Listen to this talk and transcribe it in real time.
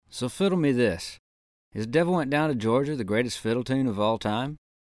So fiddle me this. Is Devil Went Down to Georgia the greatest fiddle tune of all time?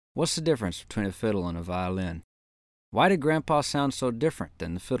 What's the difference between a fiddle and a violin? Why did Grandpa sound so different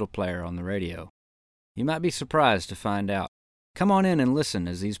than the fiddle player on the radio? You might be surprised to find out. Come on in and listen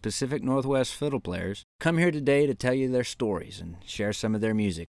as these Pacific Northwest fiddle players come here today to tell you their stories and share some of their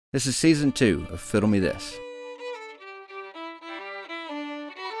music. This is Season 2 of Fiddle Me This.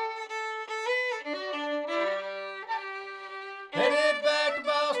 Headed back to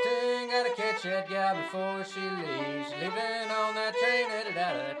Boston, gotta catch that gal before she leaves. Leaving on that train, headed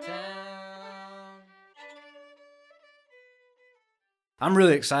out of town. I'm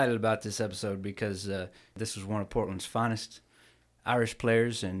really excited about this episode because this is one of Portland's finest Irish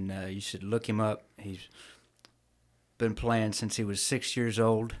players, and you should look him up. He's been playing since he was 6 years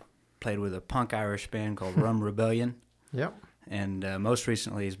old, played with a punk Irish band called Rum Rebellion. Yep. And most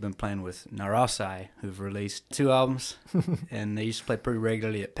recently he's been playing with Narasai, who've released 2 albums, and they used to play pretty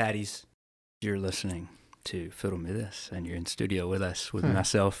regularly at Patty's. You're listening to Fiddle Me This, and you're in studio with us, with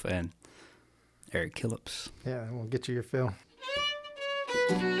myself and Eric Killips. Yeah, we'll get you your fill.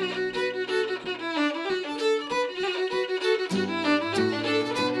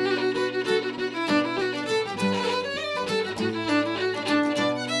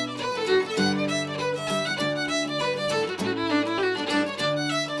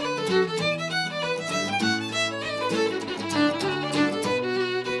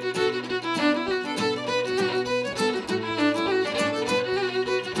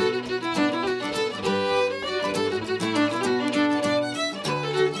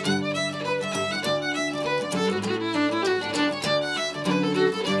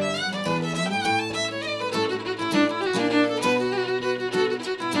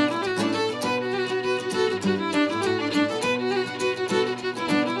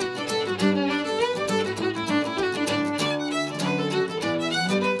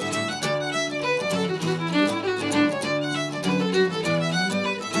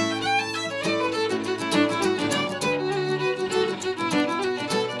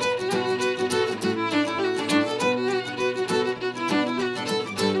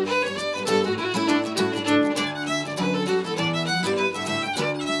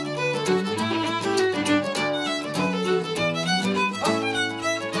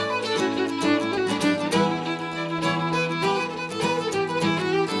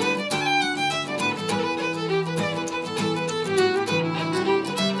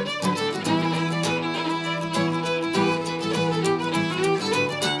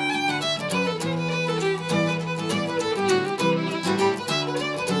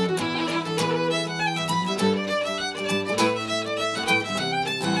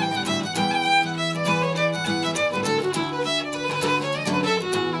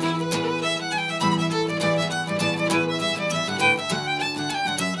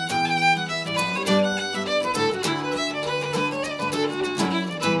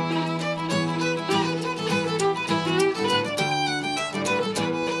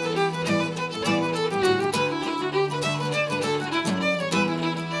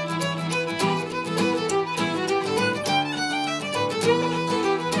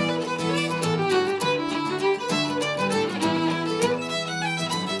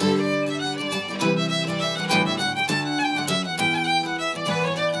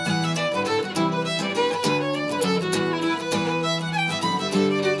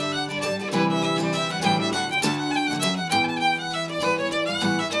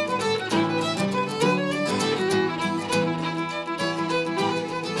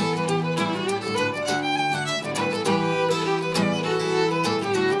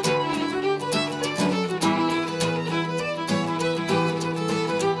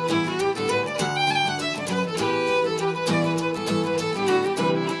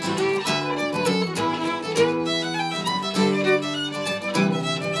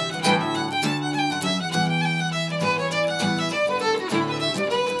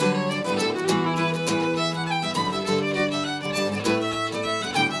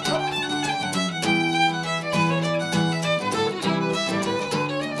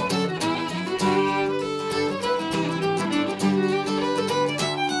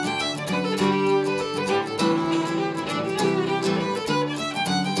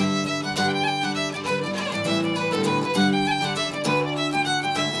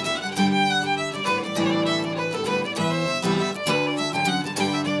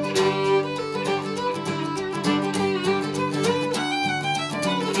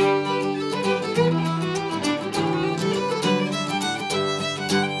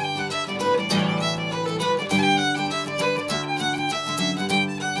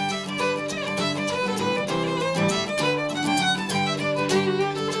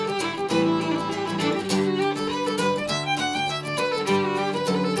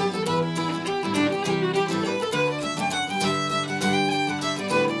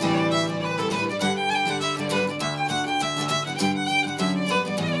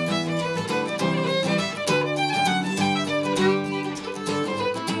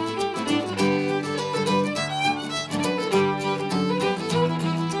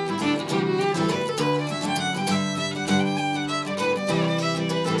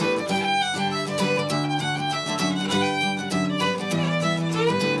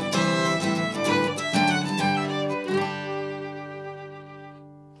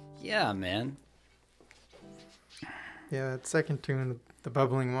 man. Yeah, that second tune, The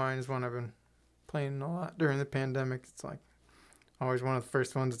Bubbling Wine, is one I've been playing a lot during the pandemic. It's like always one of the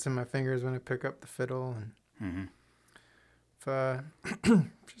first ones that's in my fingers when I pick up the fiddle. And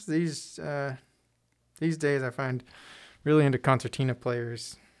just these days, I find really into concertina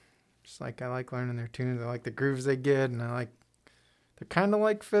players. Just like I like learning their tunes. I like the grooves they get, and they're kind of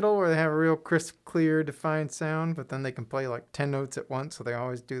like fiddle, where they have a real crisp, clear, defined sound, but then they can play like 10 notes at once, so they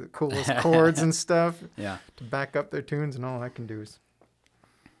always do the coolest chords and stuff Yeah. to back up their tunes, and all I can do is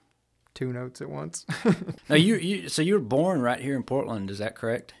 2 notes at once. Now so you were born right here in Portland, is that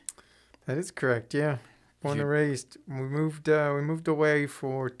correct? That is correct, yeah. Born and raised. We moved away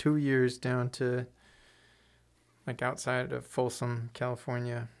for 2 years down to like outside of Folsom,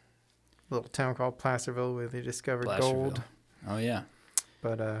 California, a little town called Placerville, where they discovered gold. Oh, yeah.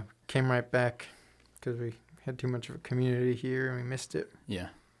 But came right back because we had too much of a community here and we missed it. Yeah.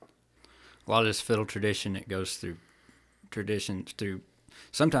 A lot of this fiddle tradition, it goes through traditions through.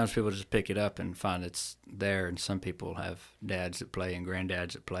 Sometimes people just pick it up and find it's there, and some people have dads that play and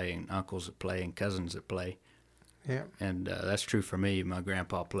granddads that play and uncles that play and cousins that play. Yeah. And that's true for me. My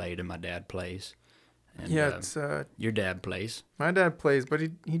grandpa played and my dad plays. And, yeah, it's your dad plays. My dad plays, but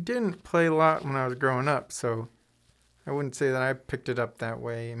he didn't play a lot when I was growing up, so I wouldn't say that I picked it up that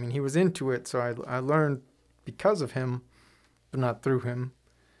way. I mean, he was into it, so I learned because of him, but not through him.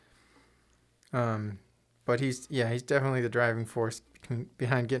 But he's definitely the driving force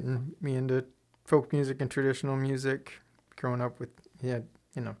behind getting me into folk music and traditional music. Growing up he had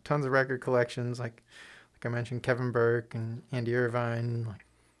tons of record collections, like I mentioned, Kevin Burke and Andy Irvine, like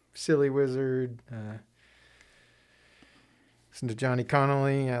Silly Wizard. Listen to Johnny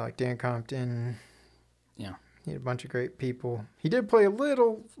Connolly. I like Dan Compton. Yeah. He had a bunch of great people. He did play a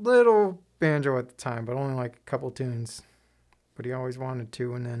little banjo at the time, but only like a couple tunes. But he always wanted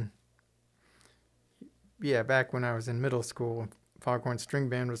to. And then, yeah, back when I was in middle school, Foghorn String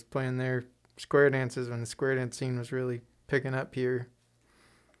Band was playing their square dances when the square dance scene was really picking up here.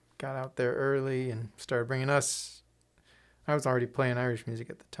 Got out there early and started bringing us. I was already playing Irish music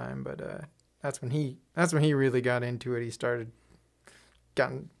at the time, but that's when he really got into it. He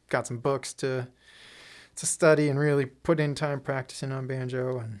got some books to study and really put in time practicing on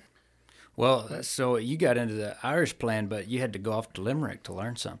banjo. And so you got into the Irish playing, but you had to go off to Limerick to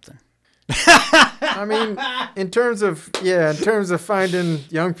learn something. I mean, in terms of finding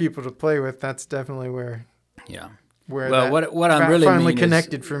young people to play with, that's definitely where. Yeah. What I'm really finally mean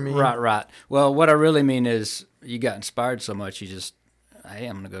connected is, for me. Right. Well, what I really mean is you got inspired so much, you just, hey,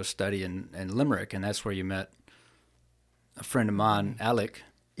 I'm going to go study in Limerick, and that's where you met a friend of mine, Alec.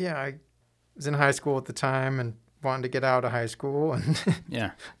 Yeah, I was in high school at the time and wanted to get out of high school, and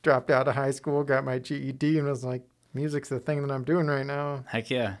yeah, dropped out of high school, got my GED, and was like, music's the thing that I'm doing right now. Heck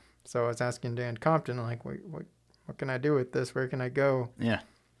yeah. So I was asking Dan Compton, like, what can I do with this? Where can I go? Yeah.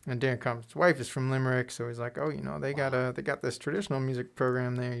 And Dan Compton's wife is from Limerick, so he's like, oh, they got this traditional music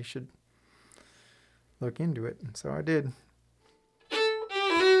program there. You should look into it. And so I did.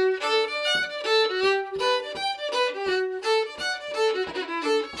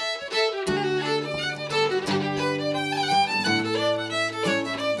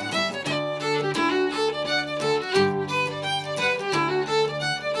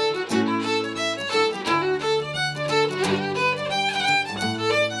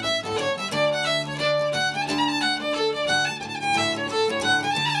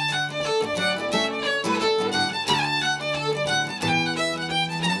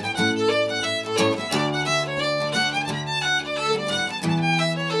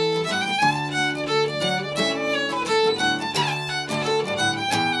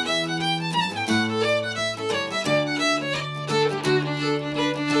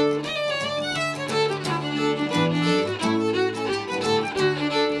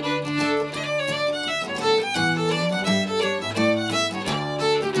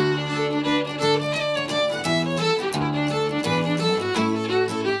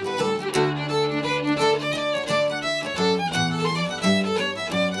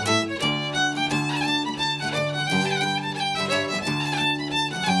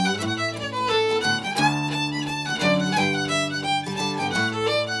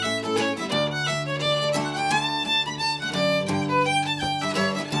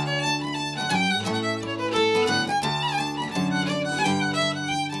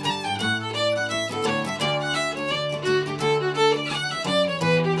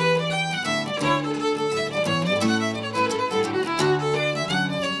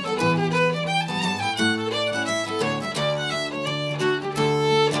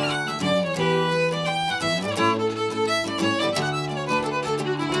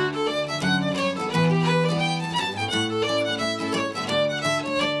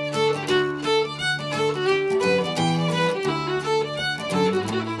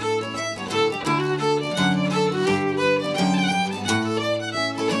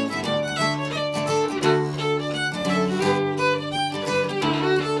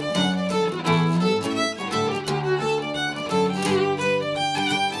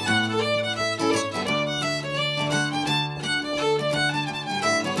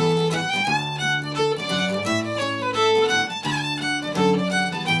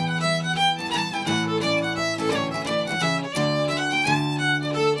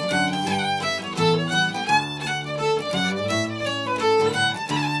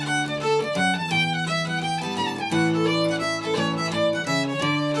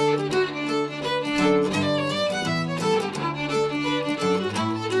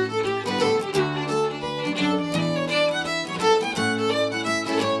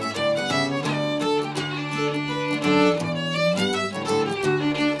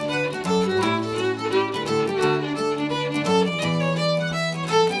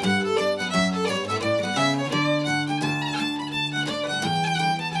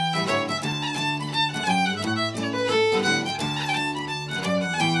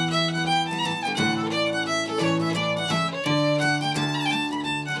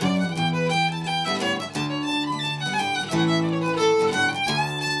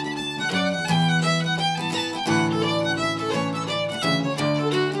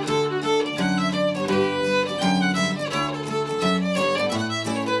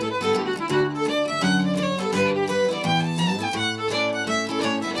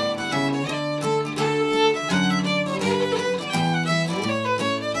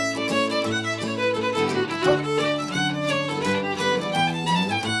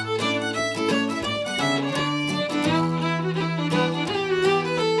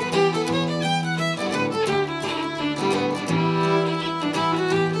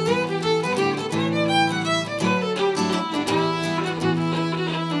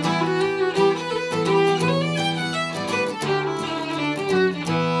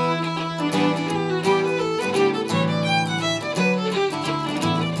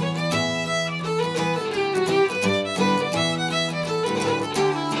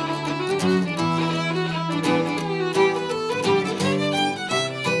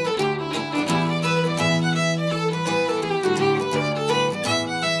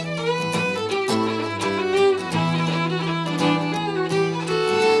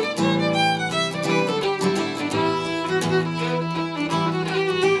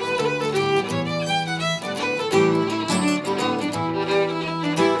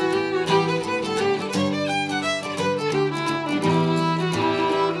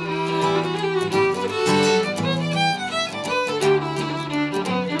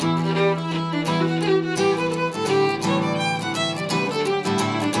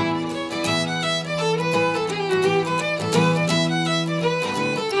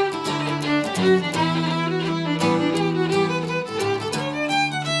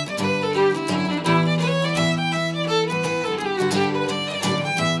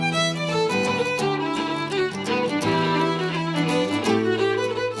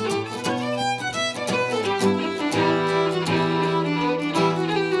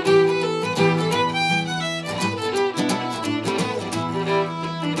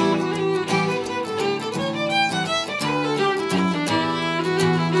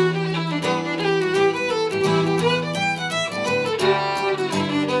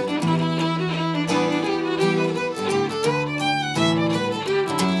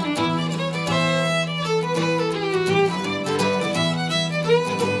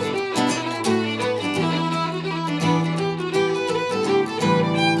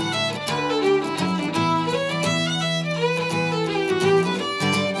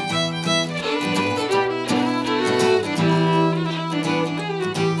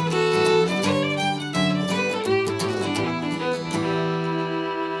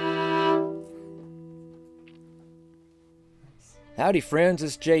 Howdy friends,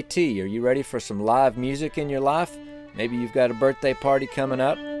 it's JT. Are you ready for some live music in your life? Maybe you've got a birthday party coming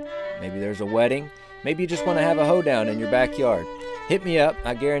up. Maybe there's a wedding. Maybe you just want to have a hoedown in your backyard. Hit me up.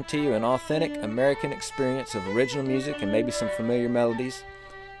 I guarantee you an authentic American experience of original music and maybe some familiar melodies.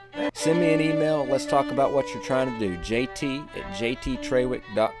 Send me an email. Let's talk about what you're trying to do.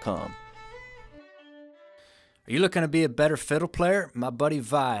 jt@jttrawick.com. Are you looking to be a better fiddle player? My buddy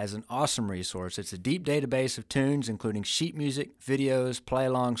Vi is an awesome resource. It's a deep database of tunes, including sheet music, videos,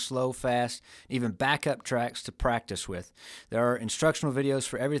 play-along, slow, fast, even backup tracks to practice with. There are instructional videos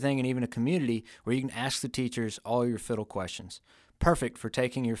for everything and even a community where you can ask the teachers all your fiddle questions. Perfect for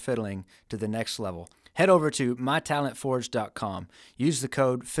taking your fiddling to the next level. Head over to mytalentforge.com. Use the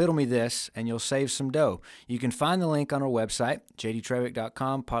code FIDDLEMETHIS and you'll save some dough. You can find the link on our website,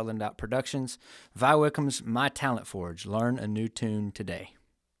 jdtrawick.com, Parkland.productions. Vi Wickham's My Talent Forge. Learn a new tune today.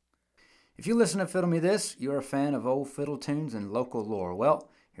 If you listen to Fiddle Me This, you're a fan of old fiddle tunes and local lore. Well,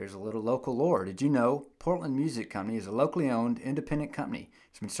 here's a little local lore. Did you know Portland Music Company is a locally owned independent company?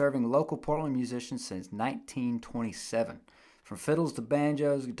 It's been serving local Portland musicians since 1927. From fiddles to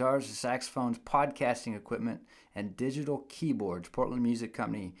banjos, guitars to saxophones, podcasting equipment, and digital keyboards, Portland Music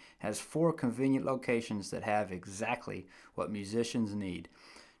Company has 4 convenient locations that have exactly what musicians need.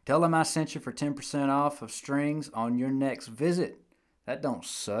 Tell them I sent you for 10% off of strings on your next visit. That don't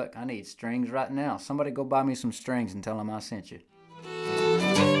suck. I need strings right now. Somebody go buy me some strings and tell them I sent you.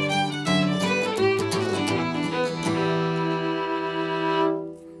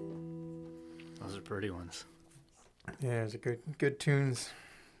 Those are pretty ones. Yeah, it's a good tunes.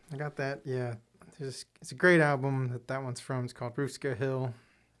 I got that. Yeah, it's a great album that one's from. It's called Brewska Hill.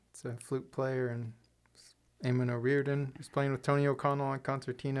 It's a flute player and Eamon O'Riordan who's playing with Tony O'Connell on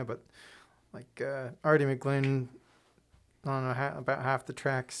concertina, but like Artie McGlynn on about half the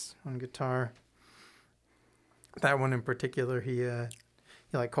tracks on guitar. That one in particular, he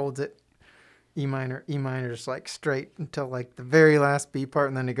like holds it E minor, just like straight until like the very last B part,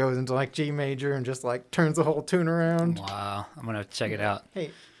 and then it goes into like G major and just like turns the whole tune around. Wow, I'm gonna check it out.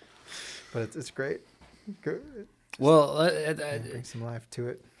 Hey, but it's great. Good. Well, bring some life to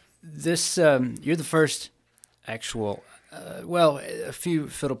it. This you're the first actual. Well, a few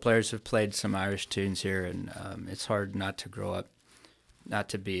fiddle players have played some Irish tunes here, and it's hard not to grow up, not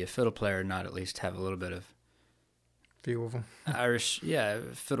to be a fiddle player, not at least have a little bit of few of them. Irish, yeah,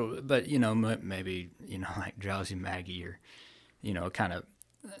 fiddle, but, maybe, like Drowsy Maggie or, kind of,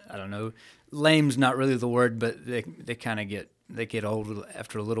 I don't know, lame's not really the word, but they kind of get old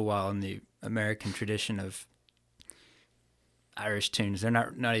after a little while in the American tradition of Irish tunes. They're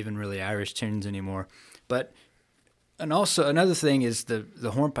not even really Irish tunes anymore. And also another thing is the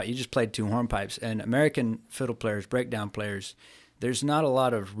hornpipe. You just played 2 hornpipes, and American fiddle players, breakdown players, there's not a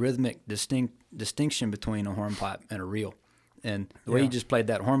lot of rhythmic distinction between a hornpipe and a reel. And the way you just played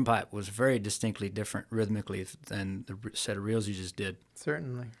that hornpipe was very distinctly different rhythmically than the set of reels you just did.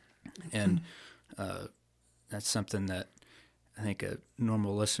 Certainly. And that's something that I think a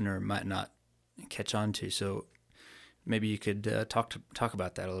normal listener might not catch on to. So maybe you could talk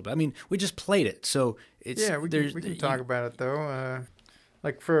about that a little bit. I mean, we just played it, so it's... Yeah, we can talk about it, though.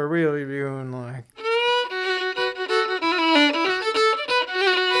 Like, for a reel, you're doing, like...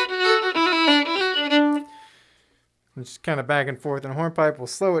 It's kind of back and forth, and a hornpipe will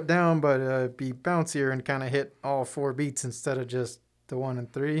slow it down, but be bouncier and kind of hit all 4 beats instead of just the 1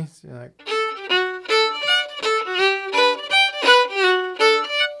 and 3. So you're like,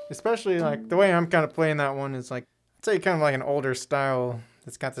 especially like the way I'm kind of playing that one is like, I'd say kind of like an older style.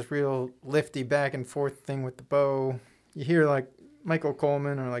 It's got this real lifty back and forth thing with the bow. You hear like Michael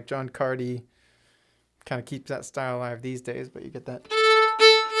Coleman or like John Carty kind of keeps that style alive these days, but you get that.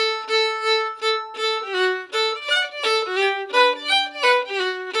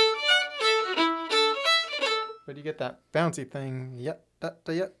 But you get that bouncy thing,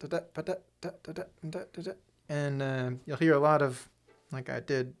 and you'll hear a lot of, like I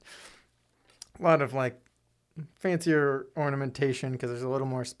did, a lot of like fancier ornamentation because there's a little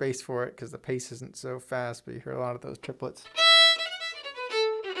more space for it because the pace isn't so fast, but you hear a lot of those triplets.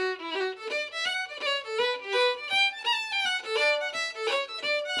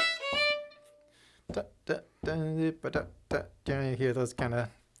 You hear those kind of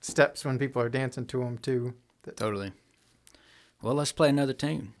steps when people are dancing to them too. Totally. Well, let's play another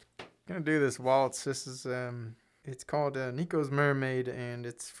tune. I'm gonna do this waltz. This is it's called Nico's Mermaid, and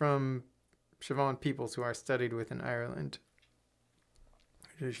it's from Siobhan Peoples, who I studied with in Ireland.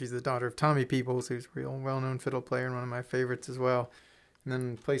 She's the daughter of Tommy Peoples, who's a real well-known fiddle player and one of my favorites as well. And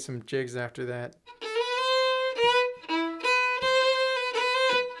then play some jigs after that.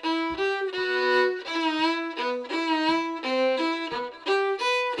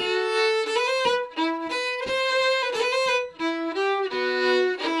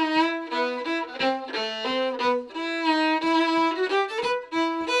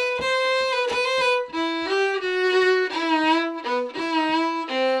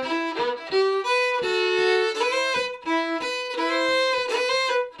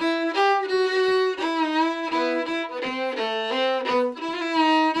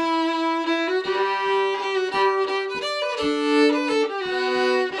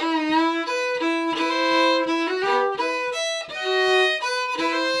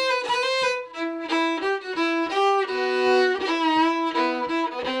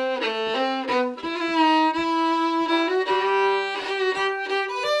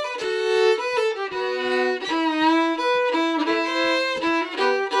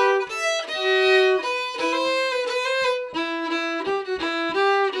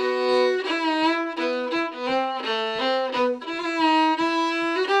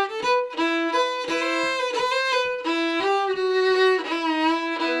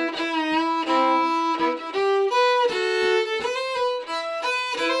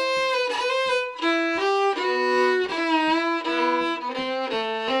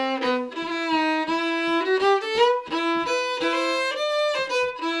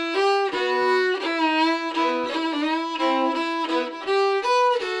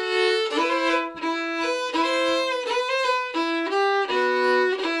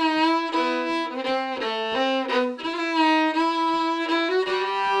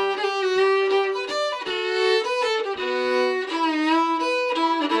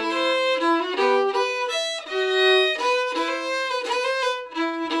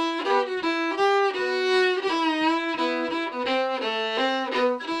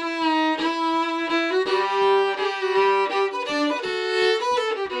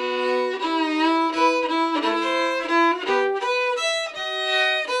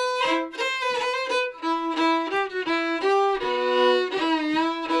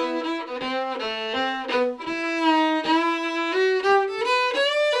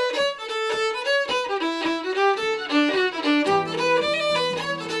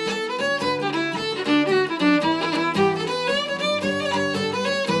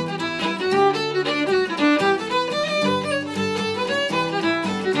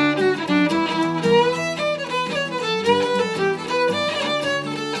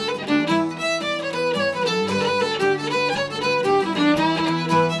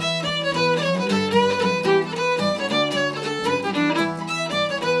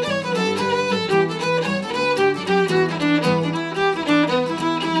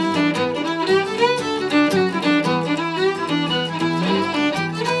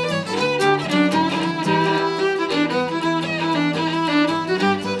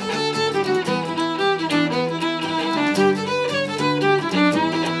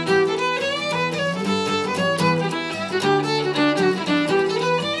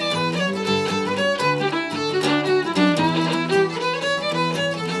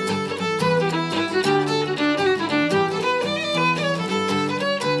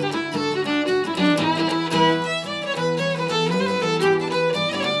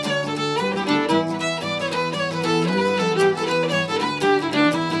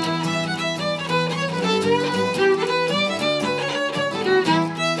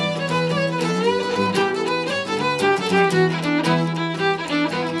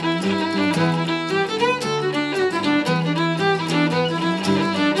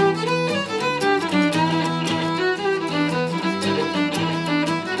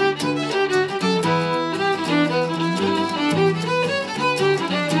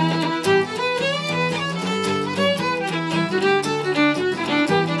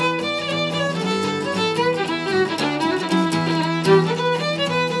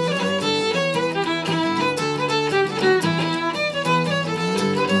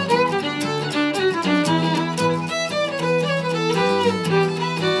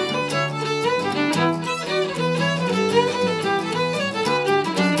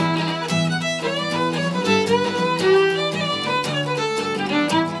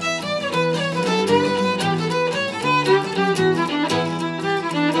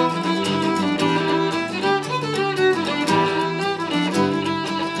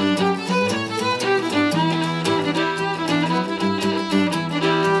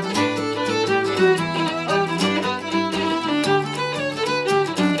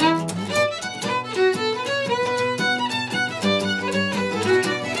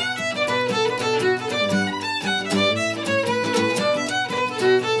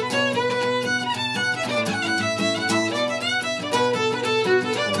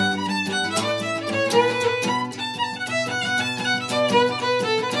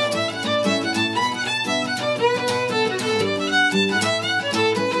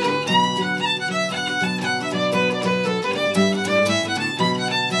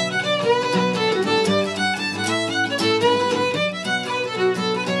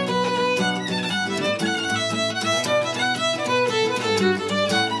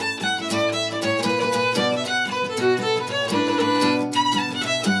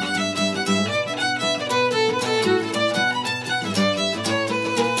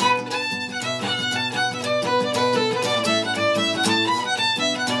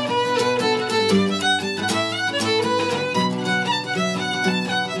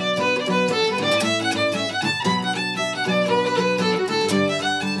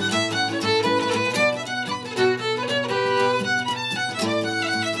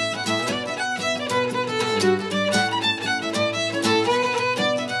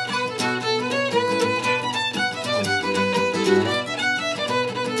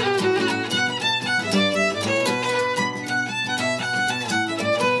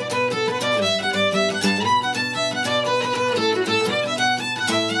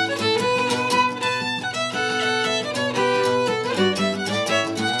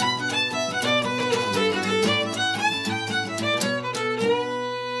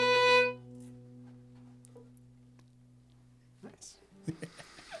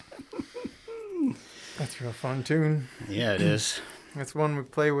 fun tune. Yeah, it is. It's one we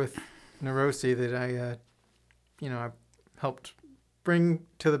play with Neurosi that I helped bring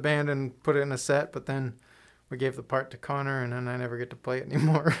to the band and put it in a set, but then we gave the part to Connor, and then I never get to play it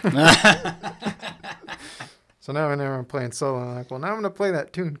anymore. So now whenever I'm playing solo, I'm like, well, now I'm going to play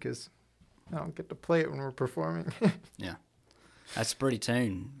that tune because I don't get to play it when we're performing. Yeah. That's a pretty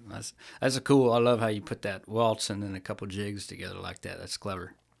tune. That's a cool. I love how you put that waltz and then a couple jigs together like that. That's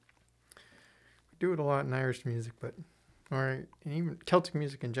clever. We do it a lot in Irish music, or even Celtic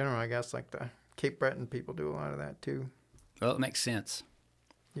music in general, I guess, like the Cape Breton people do a lot of that too. Well, it makes sense.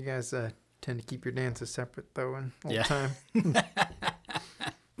 You guys tend to keep your dances separate, though, in old Yeah. time.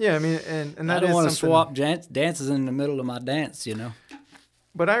 Yeah, I mean, and that I don't is want to something- swap dances in the middle of my dance, you know.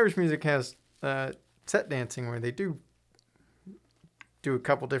 But Irish music has set dancing where they do a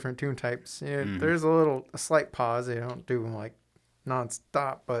couple different tune types. You know, There's a slight pause. They don't do them like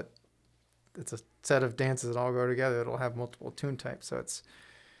non-stop, but it's a set of dances that all go together. It'll have multiple tune types, so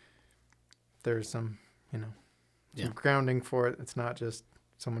there's some, some grounding for it. It's not just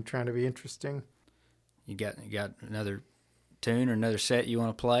someone trying to be interesting. You got another tune or another set you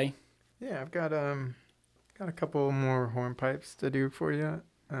want to play? Yeah, I've got a couple more hornpipes to do for you.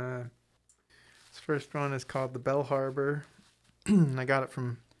 This first one is called The Bell Harbor. I got it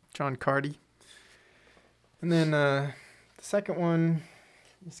from John Carty. And then the second one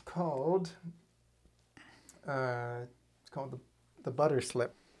is called the Butter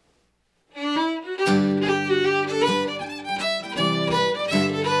Slip.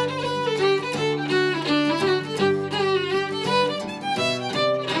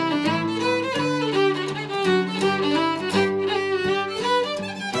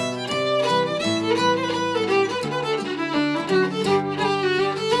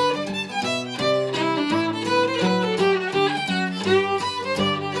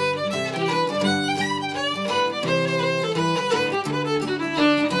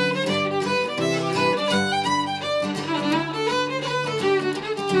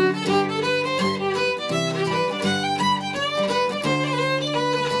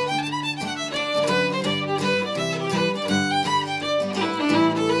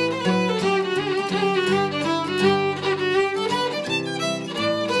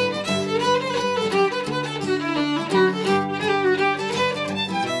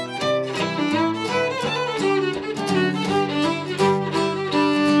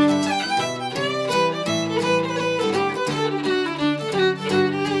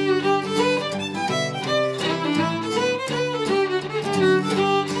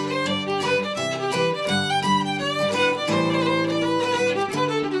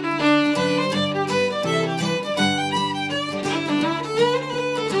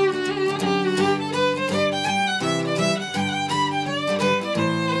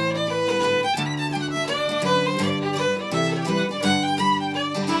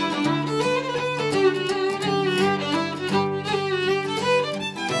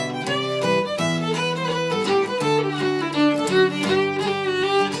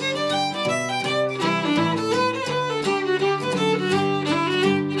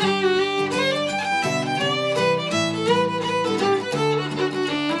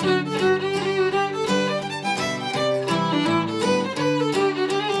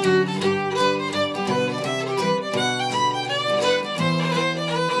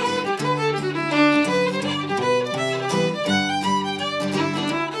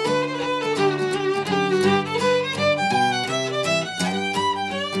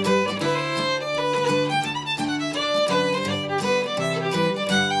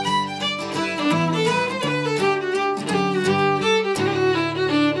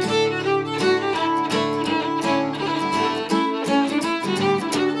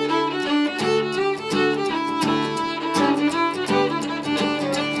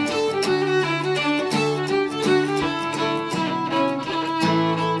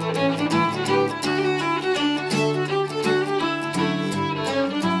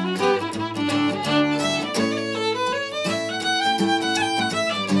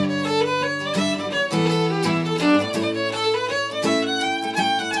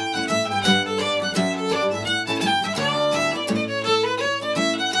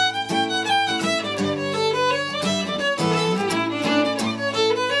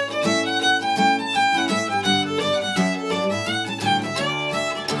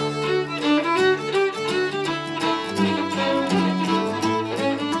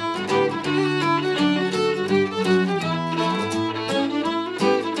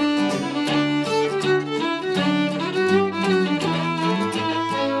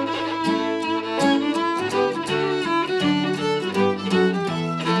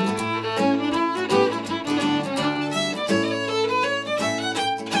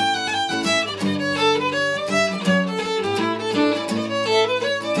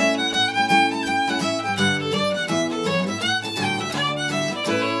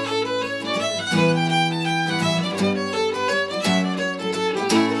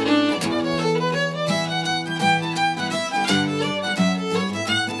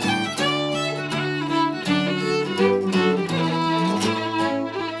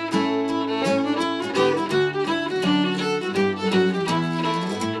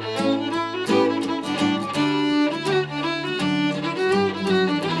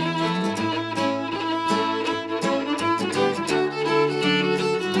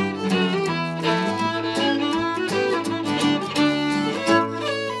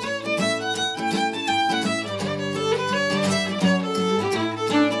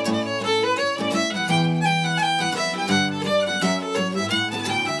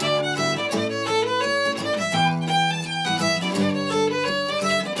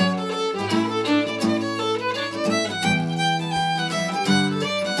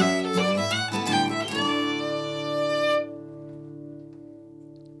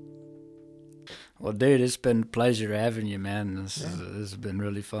 dude, it's been a pleasure having you, man. This has been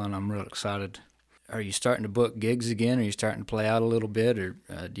really fun. I'm real excited. Are you starting to book gigs again? Are you starting to play out a little bit, or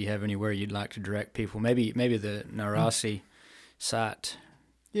do you have anywhere you'd like to direct people? Maybe the Narosi site.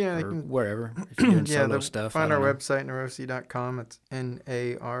 Yeah, or wherever. If you're doing solo stuff. Find our website, narosi.com. It's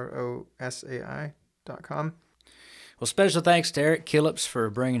narosai.com. Well, special thanks to Eric Killips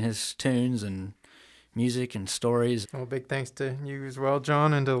for bringing his tunes and music and stories. Well, big thanks to you as well,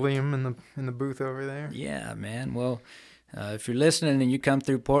 John, and to Liam in the booth over there. Yeah, man. Well, if you're listening and you come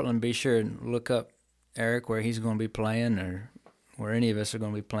through Portland, be sure and look up Eric where he's going to be playing, or where any of us are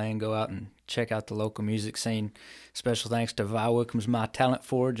going to be playing. Go out and check out the local music scene. Special thanks to Vi Wickham's My Talent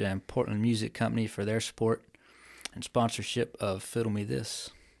Forge and Portland Music Company for their support and sponsorship of Fiddle Me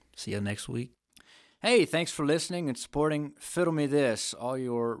This. See you next week. Hey, thanks for listening and supporting Fiddle Me This. All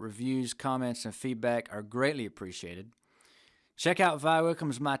your reviews, comments, and feedback are greatly appreciated. Check out Vi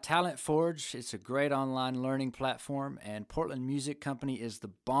Wickham's My Talent Forge. It's a great online learning platform, and Portland Music Company is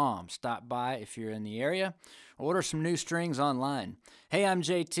the bomb. Stop by if you're in the area. Order some new strings online. Hey, I'm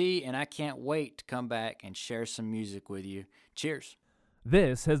JT, and I can't wait to come back and share some music with you. Cheers.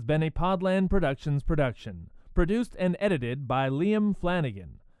 This has been a Podland Productions production, produced and edited by Liam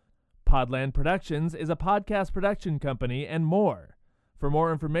Flanagan. Podland Productions is a podcast production company and more. For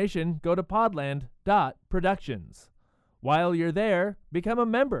more information, go to podland.productions. While you're there, become a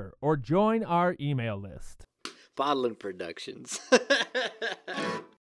member or join our email list. Podland Productions.